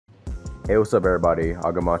Hey, what's up, everybody?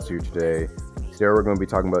 Agamatsu today. Today we're going to be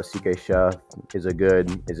talking about CK Chef. Is it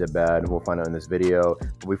good? Is it bad? We'll find out in this video.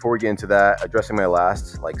 But before we get into that, addressing my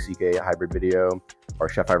last CK hybrid video or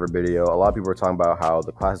Chef hybrid video, a lot of people were talking about how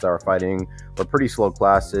the classes that were fighting were pretty slow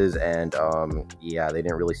classes, and yeah, they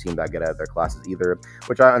didn't really seem that good at their classes either,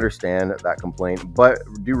 which I understand that complaint. But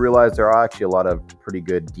do realize there are actually a lot of pretty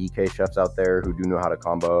good DK chefs out there who do know how to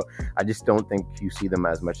combo. I just don't think you see them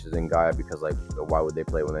as much as in Gaia, because like, why would they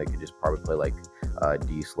play when they could just probably play like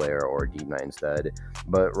D Slayer or Deep Knight instead?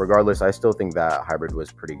 But regardless, I still think that hybrid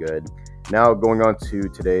was pretty good. Now going on to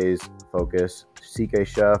today's focus, CK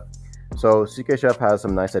Chef. So CK Chef has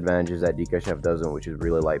some nice advantages that DK Chef doesn't, which is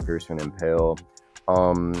really Light Piercer and Impale.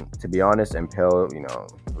 To be honest, Impale,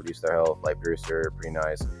 reduce their health. Light Piercer, pretty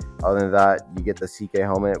nice. Other than that, you get the CK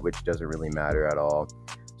helmet, which doesn't really matter at all.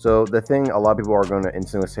 So the thing a lot of people are going to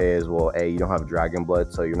instantly say is, well, A, you don't have Dragon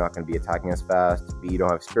Blood, so you're not going to be attacking as fast. B, you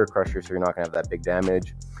don't have Spirit Crusher, so you're not going to have that big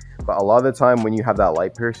damage. But a lot of the time when you have that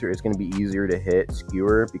Light Piercer, it's going to be easier to hit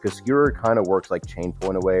Skewer, because Skewer kind of works like Chain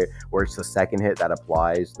Pull in a way, where it's the second hit that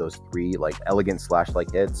applies those three like elegant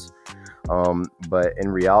slash-like hits. But in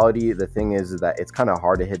reality, the thing is that it's kind of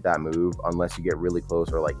hard to hit that move unless you get really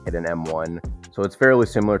close or like hit an M1. So it's fairly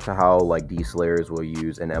similar to how like D Slayers will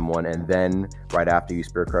use an M1 and then right after you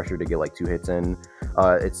Spirit Crusher to get like 2 hits in.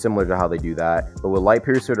 It's similar to how they do that. But with Light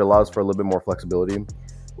Piercer, it allows for a little bit more flexibility,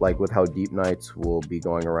 like with how Deep Knights will be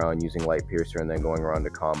going around using Light Piercer and then going around to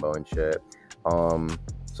combo and shit.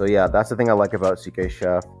 So yeah, that's the thing I like about CK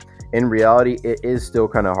Chef. In reality, it is still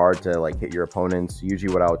kind of hard to like hit your opponents.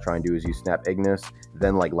 Usually what I'll try and do is use Snap Ignis,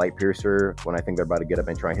 then like Light Piercer when I think they're about to get up,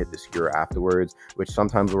 and try and hit the Skewer afterwards, which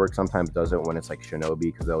sometimes works, sometimes doesn't when it's like Shinobi,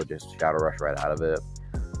 because they'll just Shadow Rush right out of it.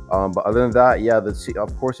 But other than that, yeah,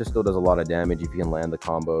 of course it still does a lot of damage if you can land the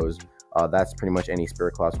combos. That's pretty much any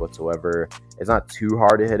spirit class whatsoever. It's not too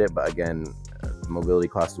hard to hit it, but again, mobility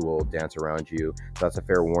classes will dance around you, so that's a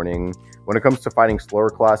fair warning. When it comes to fighting slower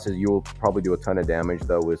classes, you will probably do a ton of damage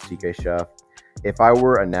though with CK Chef. If I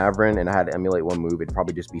were a Navran and I had to emulate one move, it'd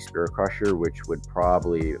probably just be Spirit Crusher, which would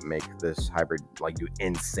probably make this hybrid like do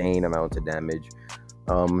insane amounts of damage.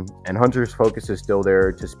 And Hunter's focus is still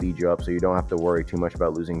there to speed you up, so you don't have to worry too much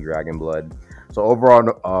about losing Dragon Blood. So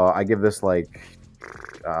overall, I give this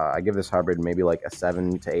hybrid maybe like a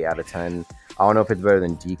 7 to 8 out of 10. I don't know if it's better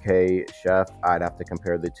than DK Chef. I'd have to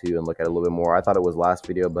compare the two and look at it a little bit more. I thought it was last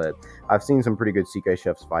video, but I've seen some pretty good CK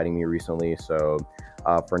Chefs fighting me recently. So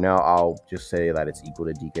for now, I'll just say that it's equal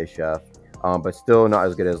to DK Chef, but still not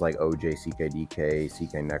as good as like OJ, CK DK,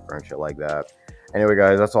 CK Necro, and shit like that. Anyway,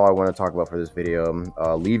 guys, that's all I want to talk about for this video.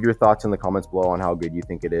 Leave your thoughts in the comments below on how good you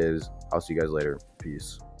think it is. I'll see you guys later.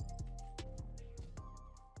 Peace.